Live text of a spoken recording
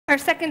Our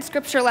second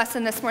scripture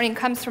lesson this morning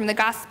comes from the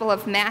Gospel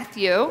of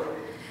Matthew,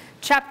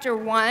 chapter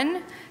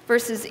 1,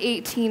 verses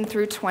 18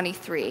 through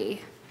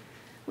 23.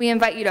 We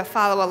invite you to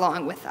follow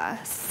along with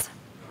us.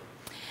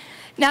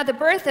 Now, the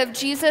birth of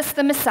Jesus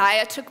the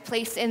Messiah took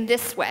place in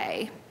this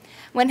way.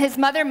 When his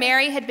mother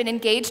Mary had been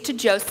engaged to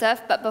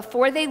Joseph, but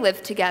before they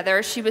lived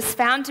together, she was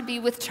found to be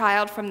with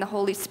child from the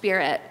Holy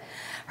Spirit.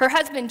 Her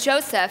husband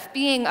Joseph,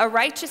 being a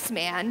righteous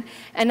man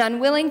and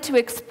unwilling to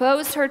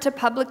expose her to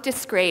public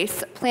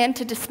disgrace, planned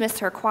to dismiss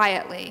her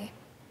quietly.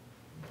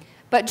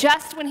 But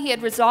just when he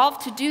had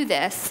resolved to do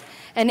this,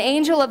 an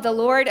angel of the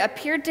Lord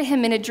appeared to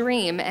him in a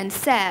dream and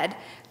said,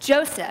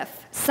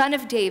 "Joseph, son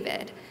of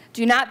David,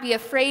 do not be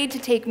afraid to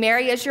take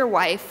Mary as your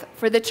wife,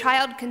 for the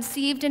child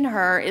conceived in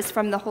her is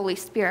from the Holy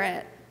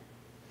Spirit.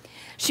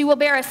 She will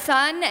bear a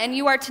son, and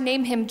you are to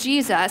name him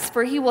Jesus,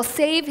 for he will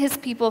save his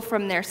people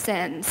from their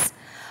sins."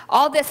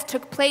 All this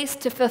took place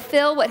to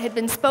fulfill what had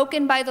been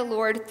spoken by the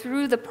Lord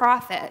through the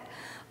prophet.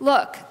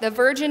 "Look, the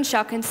virgin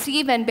shall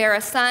conceive and bear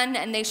a son,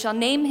 and they shall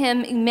name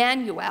him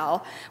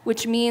Emmanuel,"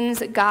 which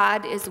means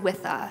God is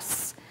with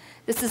us.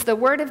 This is the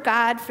word of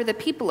God for the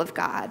people of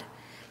God.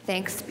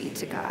 Thanks be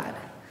to God.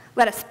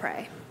 Let us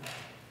pray.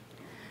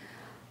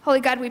 Holy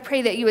God, we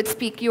pray that you would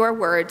speak your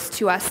words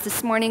to us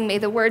this morning. May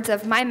the words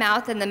of my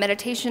mouth and the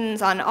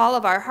meditations on all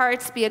of our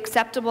hearts be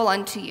acceptable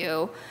unto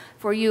you.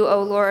 For you,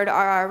 O Lord,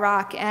 are our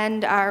rock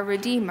and our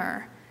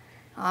Redeemer.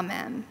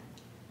 Amen.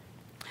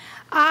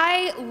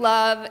 I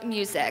love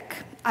music.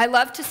 I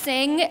love to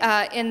sing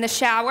in the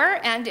shower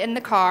and in the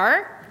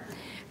car,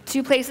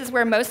 two places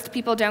where most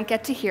people don't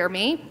get to hear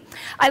me.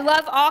 I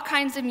love all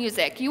kinds of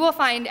music. You will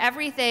find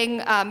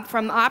everything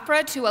from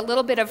opera to a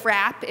little bit of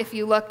rap if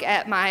you look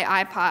at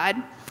my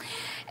iPod.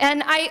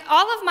 And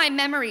all of my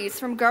memories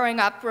from growing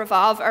up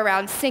revolve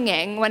around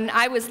singing. When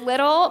I was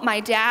little, my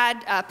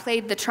dad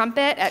played the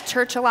trumpet at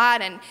church a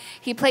lot, and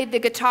he played the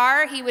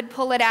guitar. He would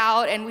pull it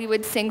out, and we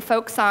would sing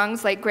folk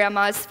songs like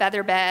Grandma's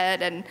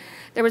Featherbed, and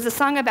there was a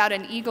song about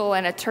an eagle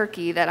and a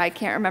turkey that I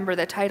can't remember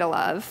the title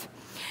of.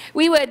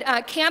 We would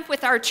camp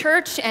with our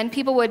church, and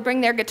people would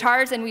bring their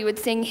guitars, and we would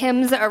sing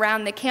hymns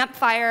around the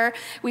campfire.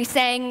 We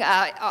sang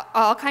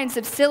all kinds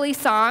of silly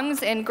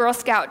songs in Girl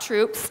Scout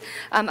troops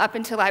up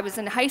until I was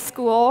in high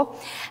school.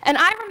 And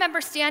I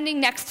remember standing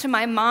next to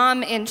my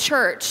mom in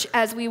church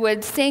as we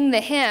would sing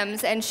the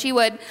hymns, and she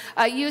would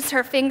use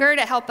her finger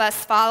to help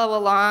us follow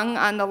along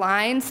on the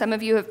line. Some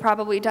of you have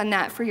probably done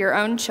that for your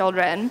own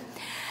children.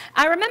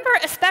 I remember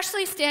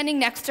especially standing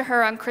next to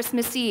her on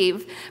Christmas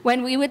Eve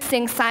when we would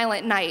sing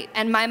Silent Night,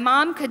 and my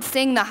mom could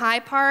sing the high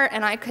part,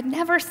 and I could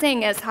never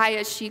sing as high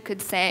as she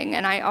could sing,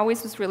 and I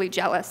always was really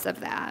jealous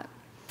of that.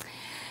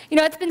 You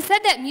know, it's been said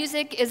that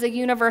music is a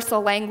universal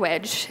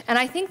language, and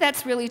I think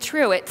that's really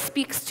true. It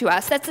speaks to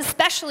us. That's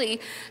especially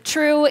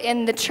true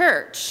in the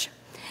church.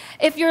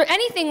 If you're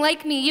anything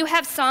like me, you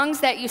have songs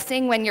that you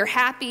sing when you're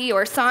happy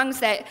or songs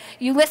that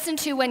you listen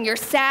to when you're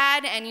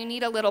sad and you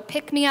need a little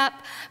pick-me-up.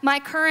 My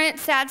current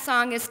sad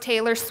song is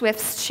Taylor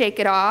Swift's Shake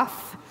It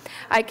Off.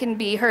 I can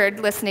be heard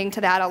listening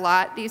to that a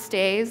lot these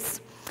days.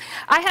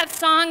 I have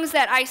songs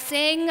that I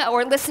sing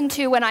or listen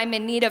to when I'm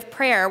in need of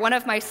prayer. One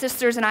of my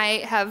sisters and I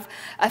have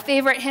a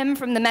favorite hymn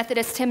from the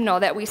Methodist hymnal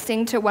that we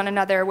sing to one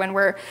another when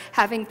we're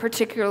having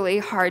particularly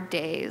hard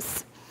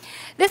days.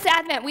 This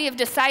Advent, we have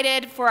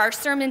decided for our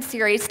sermon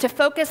series to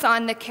focus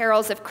on the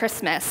carols of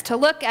Christmas, to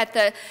look at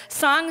the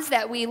songs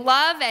that we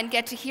love and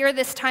get to hear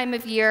this time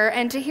of year,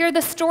 and to hear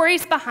the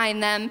stories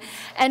behind them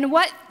and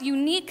what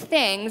unique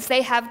things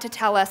they have to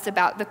tell us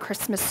about the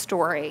Christmas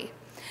story.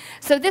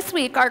 So this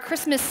week, our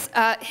Christmas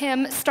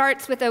hymn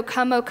starts with O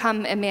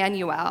Come,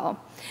 Emmanuel.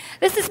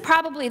 This is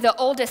probably the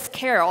oldest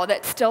carol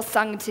that's still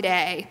sung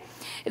today.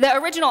 The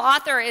original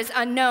author is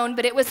unknown,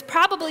 but it was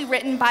probably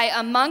written by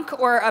a monk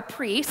or a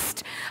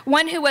priest,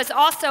 one who was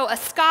also a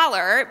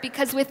scholar,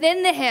 because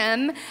within the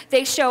hymn,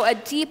 they show a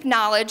deep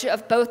knowledge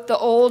of both the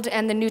Old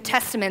and the New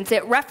Testaments.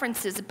 It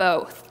references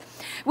both.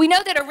 We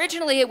know that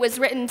originally it was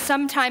written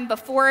sometime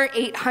before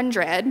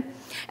 800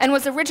 and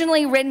was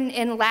originally written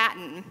in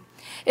Latin.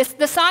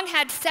 The song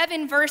had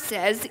 7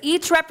 verses,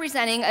 each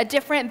representing a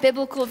different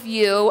biblical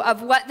view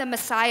of what the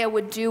Messiah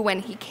would do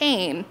when he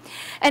came.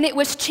 And it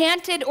was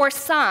chanted or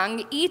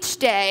sung each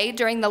day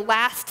during the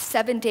last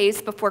 7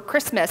 days before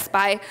Christmas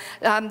by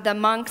the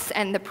monks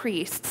and the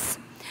priests.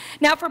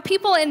 Now, for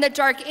people in the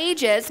Dark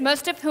Ages,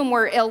 most of whom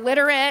were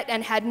illiterate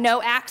and had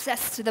no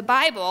access to the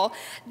Bible,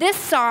 this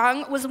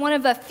song was one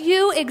of a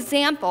few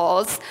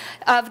examples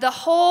of the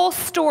whole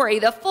story,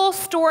 the full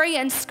story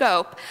and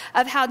scope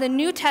of how the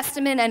New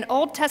Testament and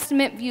Old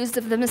Testament views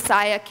of the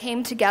Messiah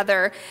came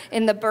together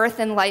in the birth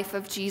and life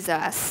of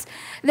Jesus.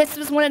 This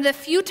was one of the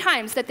few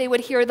times that they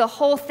would hear the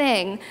whole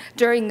thing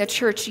during the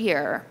church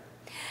year.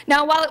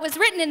 Now, while it was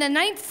written in the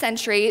 9th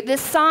century,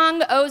 this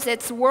song owes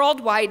its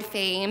worldwide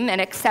fame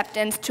and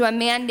acceptance to a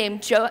man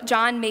named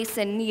John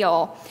Mason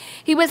Neal.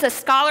 He was a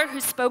scholar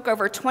who spoke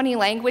over 20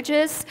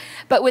 languages,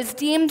 but was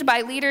deemed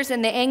by leaders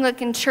in the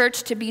Anglican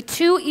Church to be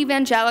too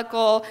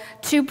evangelical,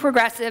 too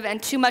progressive,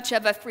 and too much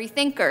of a free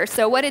thinker.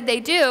 So what did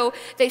they do?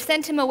 They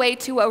sent him away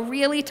to a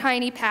really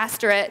tiny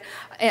pastorate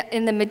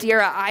in the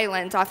Madeira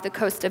Islands off the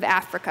coast of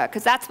Africa,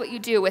 because that's what you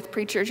do with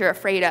preachers you're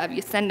afraid of.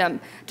 You send them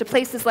to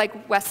places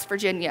like West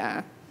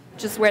Virginia,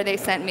 which is where they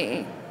sent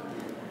me.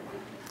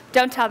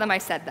 Don't tell them I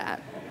said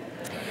that.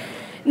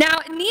 Now,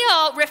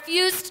 Neal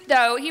refused,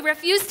 though. He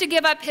refused to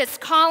give up his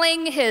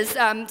calling, his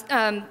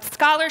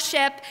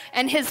scholarship,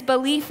 and his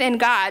belief in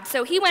God.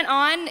 So he went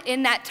on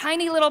in that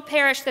tiny little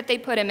parish that they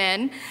put him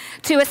in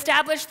to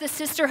establish the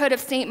Sisterhood of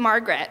St.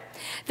 Margaret.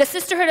 The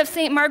Sisterhood of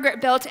St. Margaret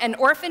built an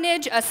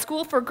orphanage, a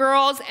school for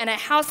girls, and a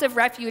house of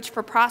refuge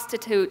for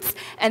prostitutes,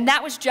 and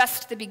that was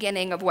just the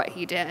beginning of what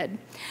he did.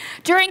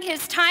 During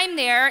his time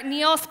there,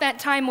 Neal spent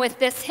time with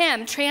this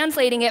hymn,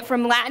 translating it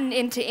from Latin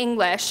into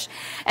English,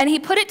 and he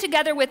put it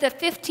together with a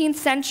 15th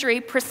century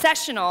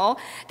processional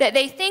that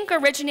they think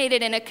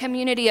originated in a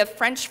community of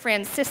French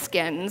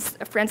Franciscans,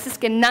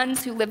 Franciscan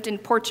nuns who lived in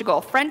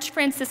Portugal. French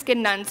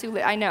Franciscan nuns who,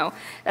 I know,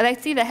 and I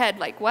see the head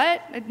like,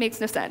 what? It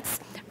makes no sense.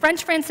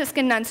 French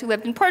Franciscan nuns who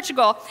lived in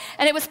Portugal,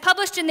 and it was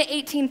published in the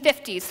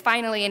 1850s,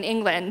 finally in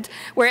England,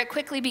 where it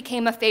quickly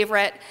became a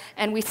favorite,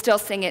 and we still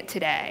sing it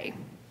today.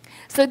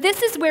 So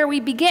this is where we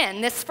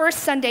begin, this first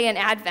Sunday in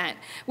Advent,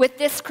 with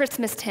this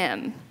Christmas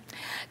hymn.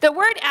 The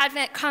word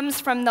Advent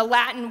comes from the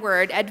Latin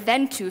word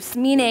adventus,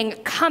 meaning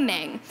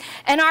coming.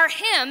 And our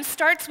hymn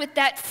starts with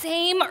that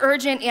same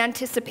urgent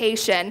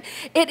anticipation.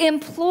 It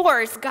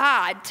implores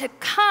God to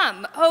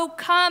come, oh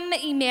come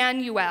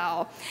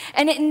Emmanuel.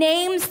 And it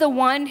names the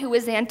one who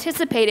is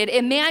anticipated,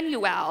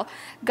 Emmanuel,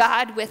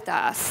 God with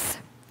us.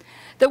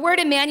 The word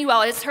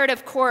Emmanuel is heard,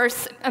 of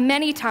course,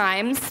 many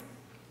times.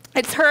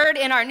 It's heard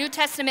in our New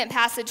Testament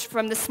passage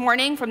from this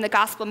morning, from the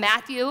Gospel of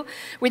Matthew,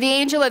 where the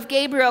angel of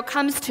Gabriel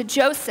comes to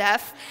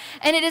Joseph.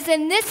 And it is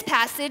in this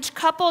passage,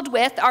 coupled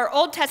with our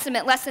Old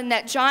Testament lesson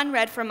that John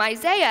read from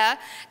Isaiah,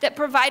 that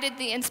provided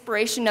the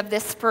inspiration of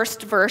this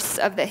first verse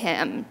of the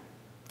hymn.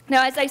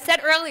 Now, as I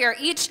said earlier,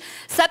 each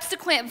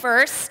subsequent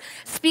verse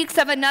speaks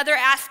of another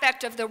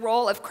aspect of the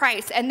role of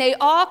Christ, and they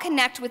all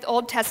connect with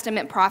Old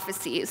Testament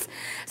prophecies.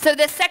 So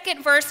the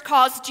second verse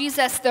calls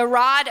Jesus the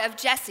rod of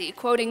Jesse,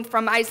 quoting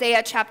from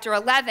Isaiah chapter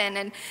 11,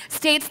 and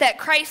states that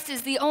Christ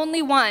is the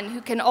only one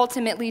who can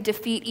ultimately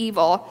defeat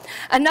evil.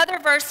 Another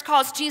verse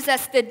calls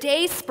Jesus the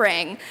day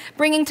spring,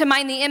 bringing to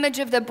mind the image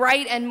of the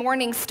bright and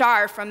morning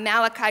star from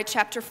Malachi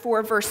chapter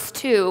 4, verse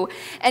 2.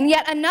 And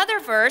yet another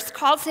verse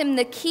calls him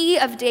the key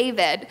of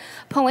David,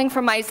 pulling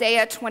from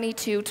Isaiah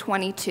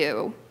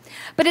 22:22.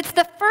 But it's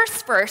the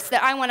first verse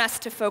that I want us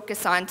to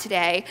focus on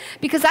today,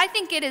 because I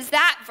think it is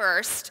that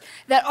verse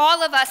that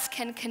all of us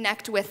can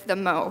connect with the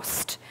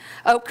most.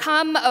 O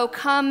come,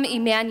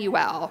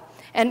 Emmanuel,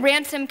 and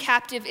ransom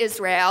captive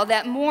Israel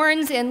that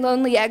mourns in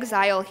lonely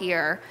exile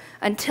here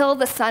until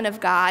the Son of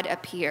God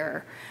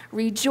appear.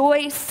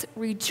 Rejoice,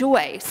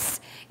 rejoice,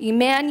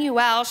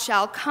 Emmanuel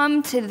shall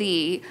come to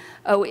thee,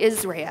 O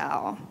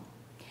Israel.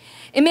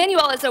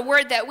 Emmanuel is a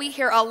word that we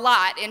hear a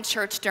lot in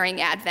church during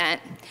Advent.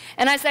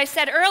 And as I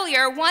said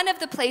earlier, one of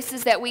the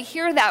places that we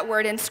hear that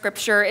word in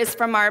Scripture is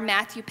from our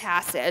Matthew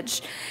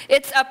passage.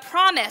 It's a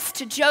promise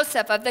to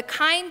Joseph of the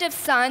kind of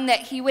son that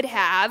he would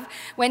have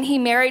when he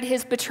married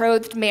his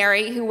betrothed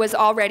Mary, who was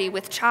already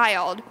with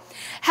child.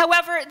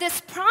 However, this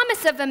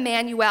promise of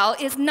Emmanuel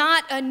is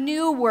not a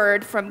new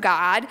word from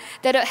God,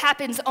 that it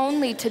happens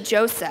only to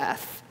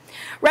Joseph.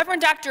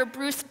 Reverend Dr.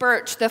 Bruce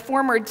Birch, the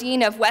former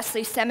dean of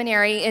Wesley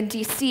Seminary in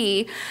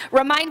D.C.,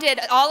 reminded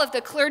all of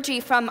the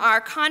clergy from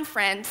our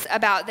conference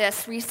about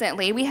this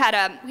recently. We have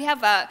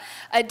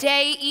a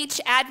day each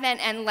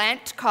Advent and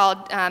Lent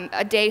called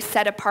a day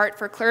set apart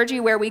for clergy,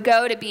 where we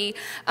go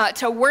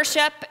to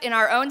worship in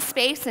our own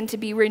space and to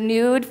be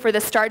renewed for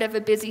the start of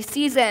a busy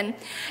season.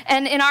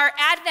 And in our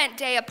Advent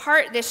Day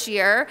apart this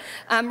year,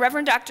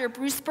 Reverend Dr.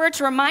 Bruce Birch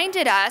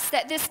reminded us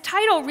that this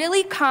title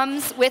really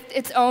comes with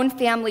its own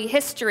family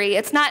history.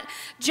 It's not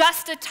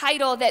just a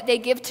title that they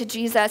give to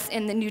Jesus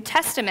in the New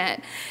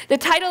Testament. The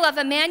title of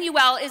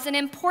Emmanuel is an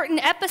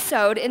important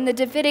episode in the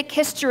Davidic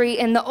history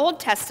in the Old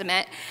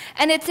Testament,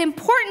 and it's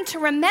important to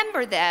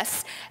remember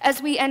this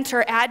as we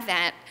enter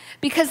Advent,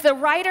 because the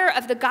writer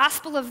of the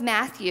Gospel of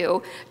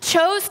Matthew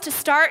chose to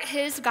start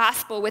his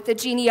gospel with a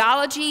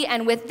genealogy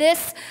and with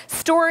this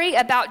story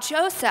about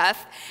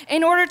Joseph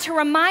in order to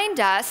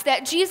remind us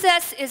that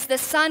Jesus is the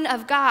Son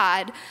of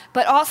God,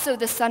 but also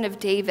the Son of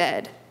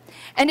David.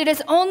 And it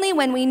is only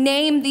when we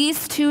name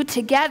these two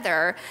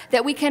together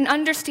that we can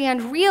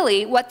understand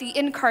really what the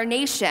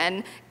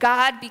incarnation,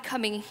 God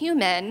becoming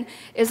human,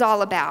 is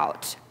all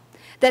about.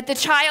 That the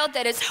child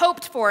that is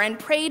hoped for and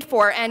prayed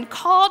for and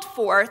called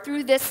for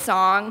through this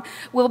song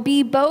will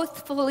be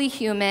both fully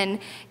human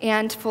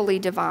and fully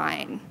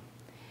divine.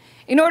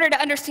 In order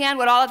to understand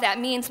what all of that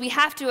means, we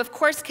have to, of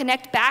course,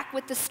 connect back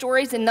with the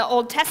stories in the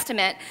Old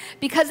Testament,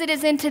 because it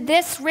is into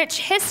this rich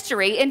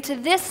history, into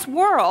this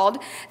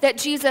world, that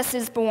Jesus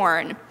is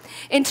born,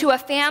 into a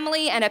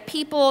family and a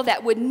people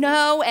that would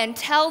know and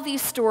tell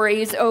these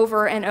stories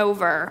over and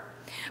over.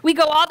 We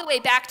go all the way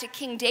back to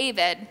King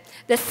David,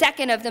 the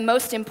second of the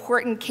most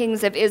important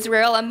kings of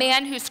Israel, a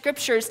man who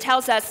Scriptures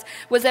tells us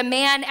was a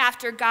man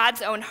after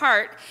God's own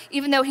heart,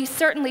 even though he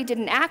certainly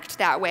didn't act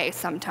that way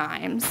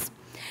sometimes.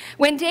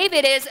 When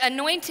David is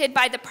anointed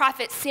by the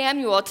prophet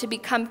Samuel to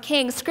become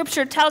king,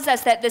 Scripture tells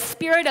us that the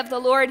Spirit of the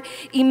Lord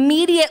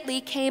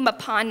immediately came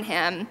upon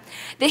him.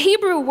 The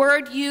Hebrew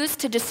word used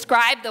to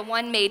describe the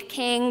one made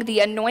king, the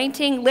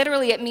anointing,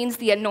 literally it means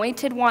the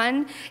anointed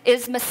one,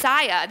 is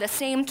Messiah, the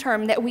same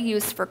term that we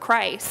use for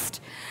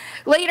Christ.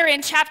 Later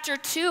in chapter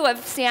 2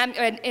 of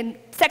in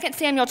 2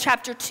 Samuel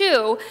chapter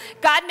 2,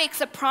 God makes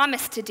a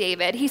promise to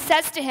David. He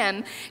says to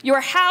him,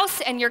 "Your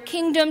house and your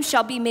kingdom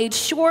shall be made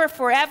sure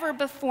forever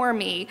before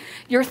me.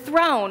 Your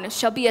throne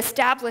shall be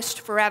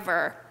established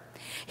forever."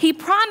 He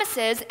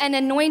promises an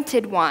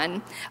anointed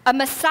one, a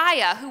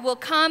Messiah who will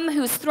come,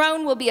 whose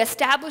throne will be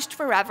established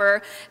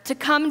forever, to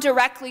come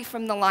directly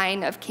from the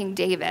line of King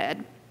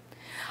David.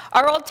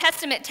 Our Old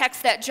Testament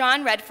text that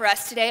John read for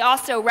us today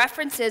also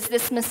references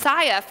this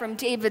Messiah from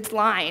David's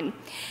line.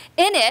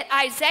 In it,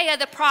 Isaiah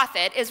the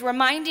prophet is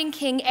reminding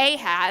King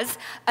Ahaz,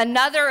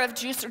 another of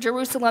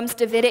Jerusalem's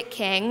Davidic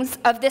kings,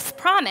 of this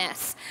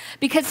promise,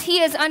 because he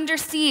is under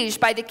siege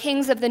by the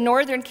kings of the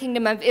northern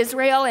kingdom of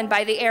Israel and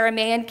by the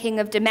Aramean king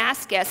of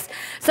Damascus.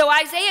 So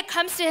Isaiah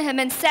comes to him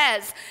and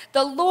says,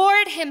 "The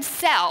Lord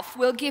himself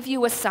will give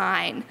you a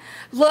sign.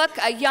 Look,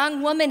 a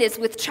young woman is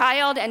with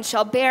child and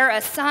shall bear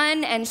a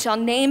son and shall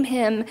name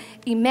him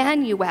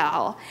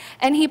Emmanuel."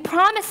 And he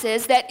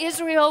promises that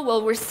Israel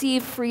will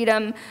receive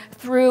freedom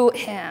through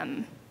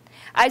him.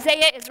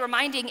 Isaiah is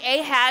reminding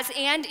Ahaz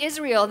and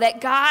Israel that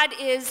God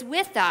is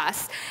with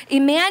us,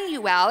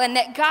 Emmanuel, and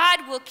that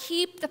God will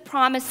keep the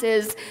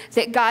promises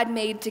that God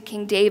made to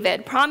King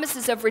David,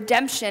 promises of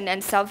redemption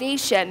and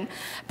salvation,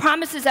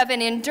 promises of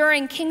an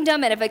enduring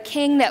kingdom and of a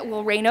king that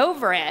will reign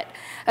over it,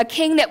 a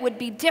king that would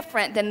be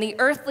different than the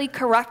earthly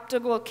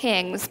corruptible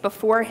kings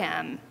before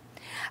him.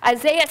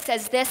 Isaiah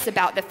says this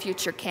about the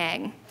future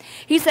king.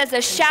 He says,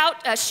 a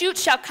shoot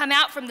shall come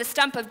out from the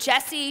stump of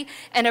Jesse,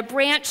 and a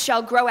branch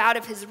shall grow out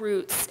of his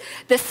roots.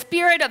 The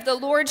Spirit of the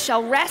Lord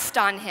shall rest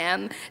on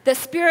him, the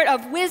Spirit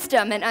of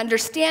wisdom and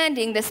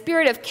understanding, the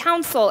Spirit of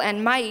counsel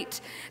and might,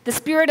 the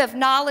Spirit of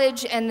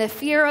knowledge and the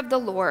fear of the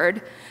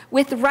Lord.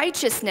 With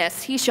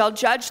righteousness he shall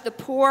judge the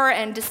poor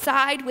and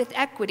decide with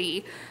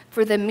equity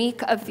for the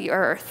meek of the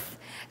earth.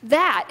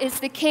 That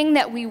is the king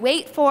that we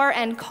wait for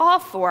and call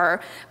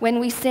for when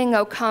we sing,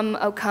 O come,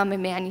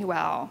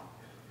 Emmanuel."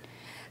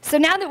 So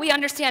now that we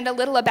understand a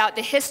little about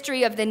the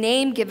history of the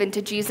name given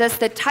to Jesus,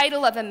 the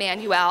title of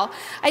Emmanuel,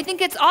 I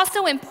think it's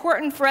also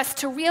important for us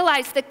to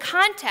realize the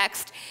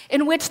context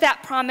in which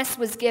that promise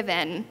was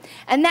given.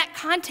 And that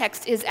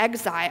context is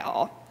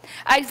exile.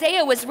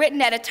 Isaiah was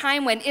written at a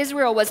time when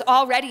Israel was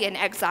already in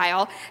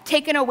exile,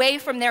 taken away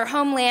from their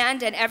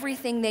homeland and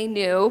everything they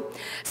knew.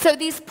 So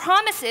these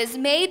promises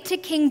made to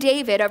King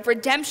David of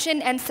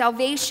redemption and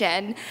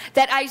salvation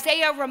that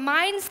Isaiah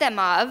reminds them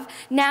of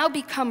now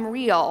become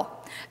real.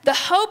 The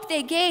hope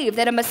they gave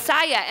that a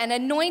Messiah, an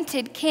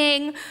anointed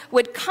king,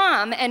 would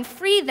come and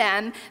free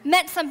them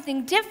meant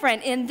something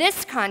different in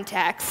this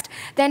context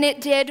than it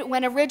did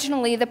when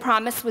originally the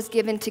promise was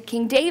given to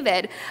King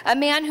David, a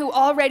man who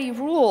already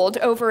ruled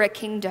over a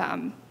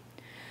kingdom.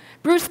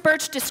 Bruce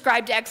Birch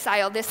described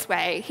exile this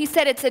way. He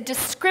said it's a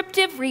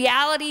descriptive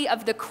reality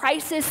of the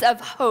crisis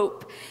of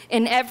hope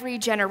in every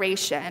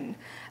generation.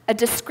 A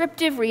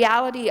descriptive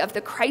reality of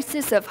the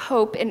crisis of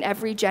hope in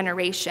every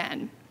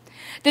generation.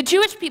 The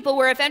Jewish people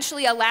were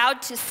eventually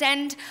allowed to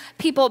send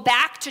people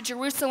back to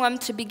Jerusalem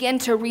to begin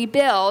to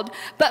rebuild,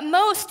 but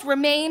most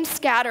remained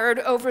scattered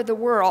over the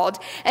world.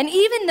 And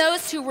even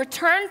those who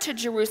returned to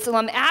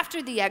Jerusalem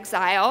after the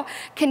exile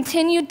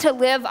continued to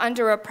live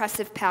under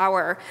oppressive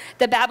power.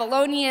 The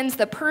Babylonians,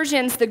 the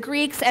Persians, the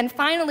Greeks, and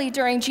finally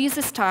during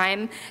Jesus'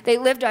 time, they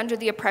lived under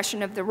the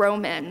oppression of the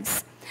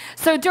Romans.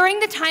 So during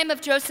the time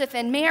of Joseph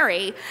and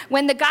Mary,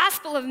 when the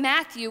Gospel of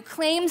Matthew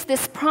claims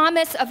this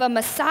promise of a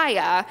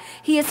Messiah,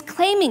 he is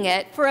claiming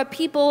it for a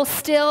people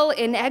still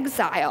in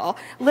exile,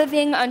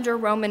 living under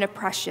Roman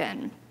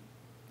oppression.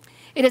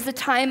 It is a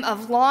time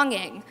of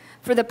longing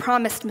for the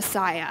promised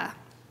Messiah.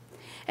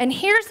 And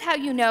here's how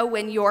you know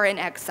when you're in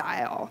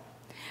exile.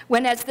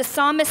 When, as the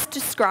psalmist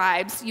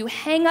describes, you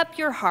hang up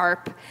your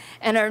harp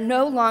and are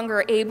no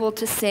longer able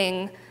to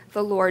sing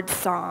the Lord's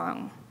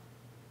song.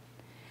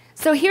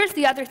 So here's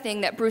the other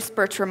thing that Bruce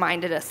Birch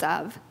reminded us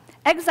of.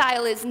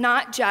 Exile is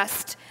not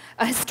just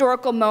a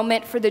historical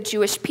moment for the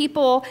Jewish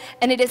people,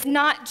 and it is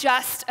not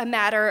just a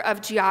matter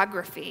of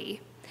geography.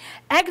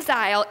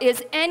 Exile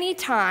is any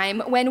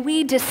time when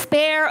we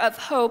despair of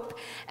hope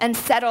and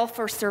settle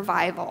for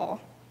survival.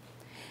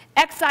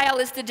 Exile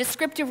is the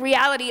descriptive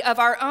reality of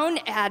our own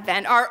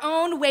advent, our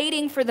own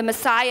waiting for the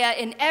Messiah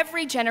in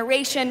every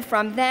generation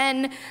from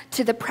then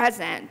to the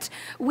present.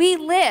 We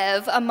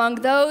live among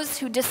those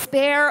who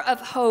despair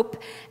of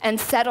hope and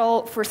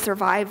settle for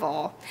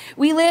survival.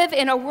 We live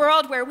in a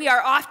world where we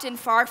are often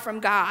far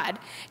from God.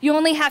 You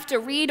only have to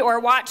read or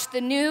watch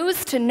the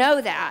news to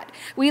know that.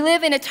 We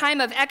live in a time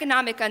of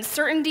economic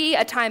uncertainty,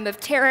 a time of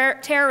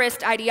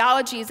terrorist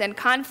ideologies and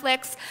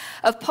conflicts,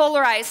 of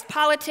polarized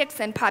politics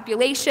and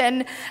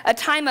population, a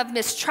time of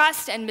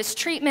mistrust and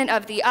mistreatment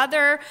of the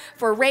other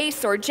for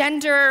race or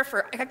gender,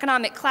 for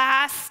economic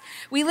class.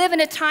 We live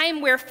in a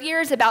time where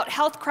fears about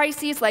health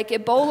crises like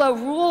Ebola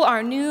rule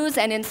our news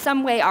and in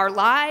some way our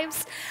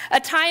lives,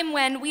 a time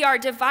when we are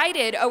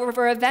divided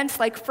over events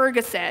like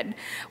Ferguson,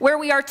 where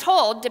we are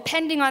told,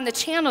 depending on the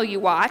channel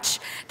you watch,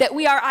 that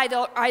we are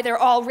either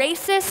all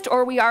racist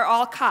or we are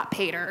all cop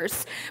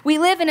haters. We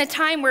live in a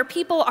time where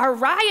people are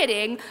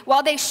rioting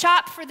while they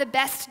shop for the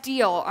best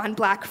deal on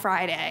Black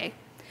Friday,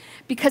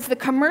 because the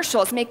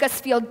commercials make us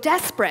feel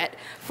desperate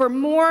for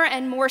more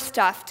and more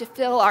stuff to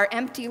fill our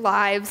empty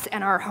lives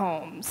and our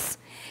homes.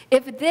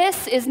 If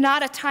this is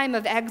not a time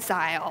of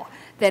exile,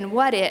 then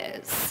what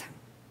is?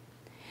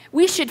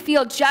 We should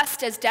feel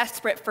just as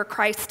desperate for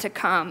Christ to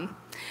come,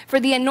 for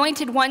the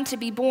Anointed One to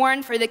be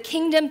born, for the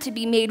kingdom to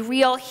be made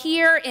real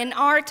here in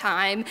our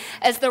time,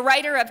 as the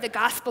writer of the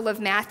Gospel of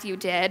Matthew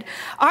did.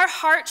 Our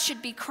hearts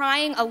should be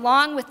crying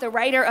along with the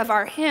writer of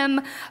our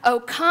hymn,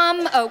 O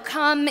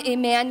come,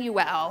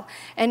 Emmanuel,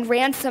 and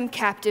ransom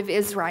captive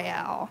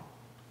Israel.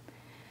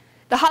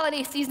 The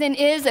holiday season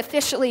is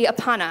officially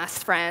upon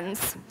us,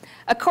 friends.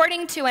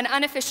 According to an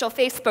unofficial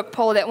Facebook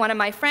poll that one of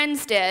my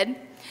friends did,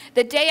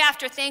 the day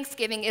after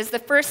Thanksgiving is the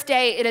first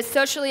day it is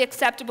socially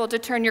acceptable to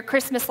turn your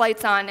Christmas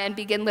lights on and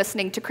begin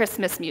listening to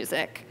Christmas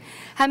music.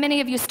 How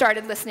many of you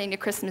started listening to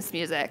Christmas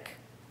music?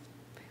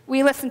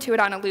 We listened to it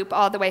on a loop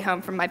all the way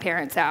home from my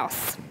parents'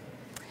 house.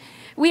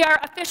 We are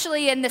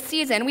officially in the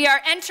season. We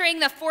are entering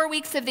the 4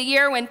 weeks of the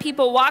year when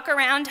people walk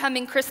around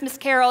humming Christmas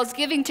carols,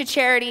 giving to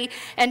charity,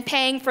 and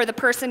paying for the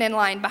person in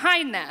line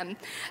behind them.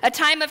 A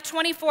time of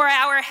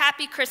 24-hour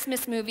happy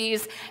Christmas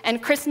movies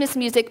and Christmas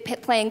music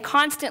playing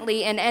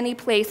constantly in any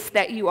place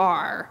that you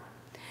are.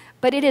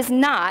 But it is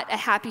not a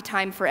happy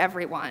time for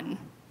everyone.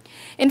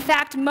 In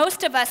fact,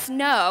 most of us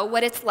know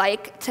what it's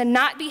like to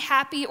not be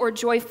happy or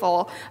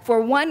joyful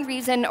for one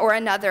reason or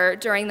another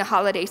during the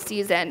holiday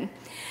season.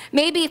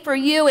 Maybe for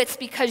you it's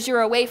because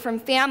you're away from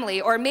family,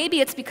 or maybe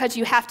it's because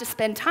you have to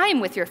spend time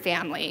with your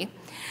family.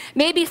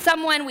 Maybe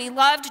someone we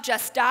loved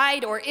just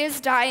died or is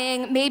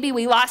dying. Maybe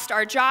we lost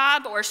our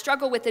job or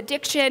struggle with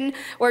addiction,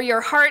 or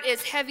your heart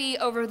is heavy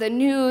over the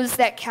news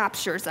that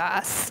captures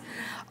us.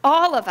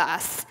 All of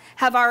us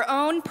have our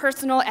own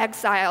personal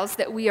exiles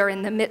that we are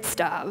in the midst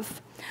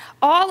of.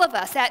 All of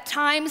us at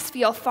times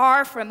feel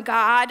far from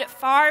God,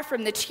 far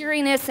from the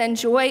cheeriness and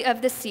joy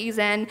of the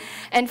season,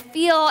 and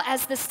feel,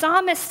 as the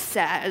psalmist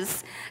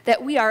says,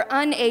 that we are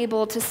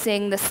unable to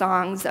sing the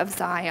songs of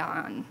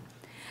Zion.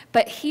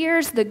 But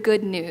here's the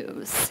good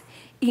news.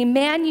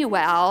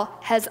 Emmanuel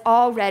has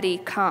already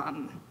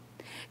come.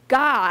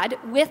 God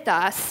with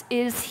us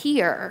is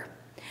here.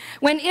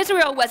 When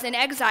Israel was in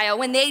exile,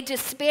 when they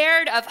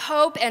despaired of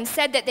hope and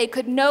said that they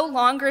could no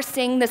longer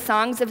sing the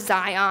songs of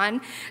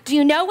Zion, do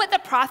you know what the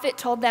prophet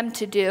told them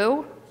to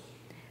do?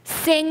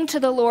 Sing to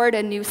the Lord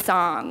a new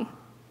song.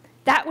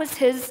 That was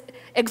his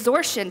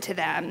exhortation to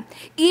them.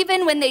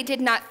 Even when they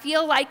did not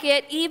feel like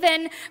it,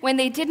 even when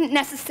they didn't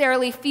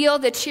necessarily feel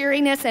the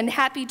cheeriness and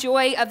happy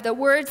joy of the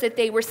words that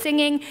they were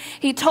singing,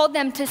 he told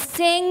them to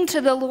sing to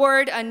the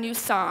Lord a new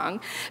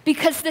song,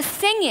 because the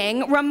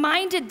singing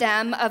reminded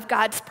them of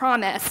God's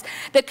promise.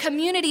 The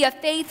community of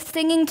faith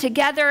singing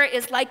together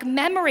is like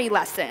memory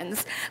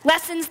lessons,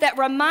 lessons that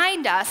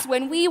remind us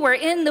when we were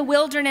in the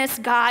wilderness,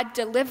 God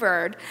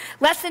delivered,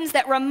 lessons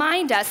that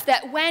remind us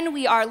that when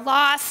we are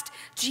lost,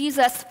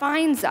 Jesus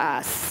finds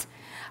us.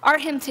 Our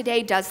hymn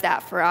today does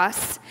that for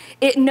us.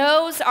 It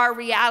knows our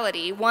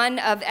reality, one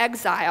of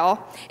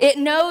exile. It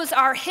knows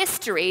our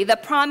history, the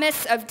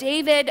promise of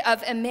David,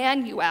 of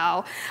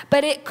Emmanuel.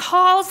 But it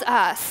calls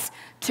us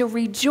to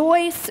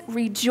rejoice,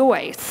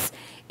 rejoice.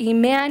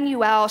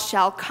 Emmanuel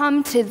shall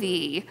come to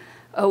thee,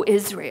 O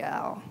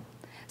Israel.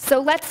 So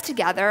let's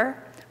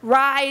together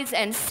rise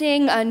and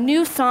sing a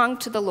new song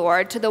to the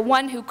Lord, to the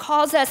one who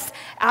calls us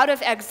out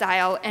of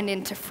exile and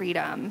into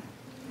freedom.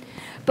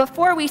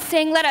 Before we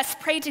sing, let us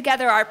pray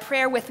together our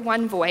prayer with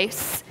one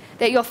voice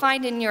that you'll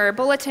find in your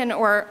bulletin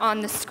or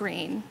on the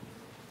screen.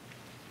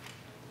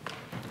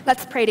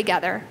 Let's pray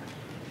together.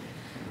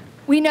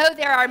 We know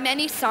there are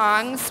many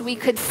songs we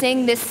could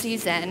sing this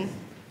season,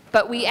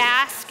 but we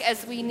ask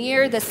as we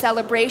near the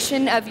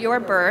celebration of your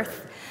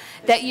birth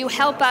that you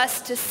help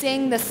us to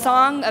sing the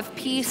song of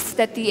peace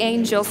that the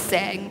angels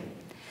sing.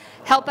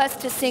 Help us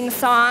to sing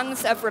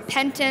songs of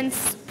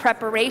repentance,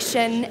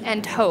 preparation,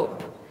 and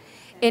hope.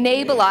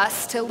 Enable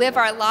us to live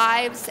our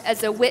lives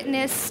as a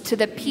witness to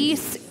the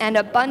peace and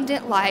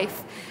abundant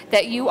life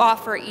that you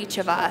offer each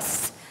of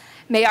us.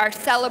 May our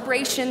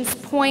celebrations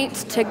point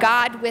to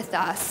God with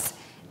us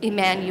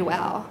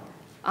Emmanuel.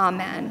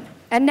 Amen.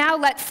 And now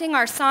let's sing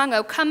our song,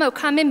 O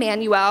Come,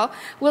 Emmanuel.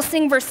 We'll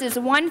sing verses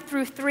 1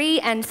 through 3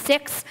 and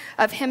 6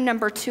 of hymn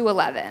number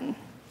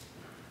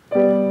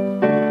 211.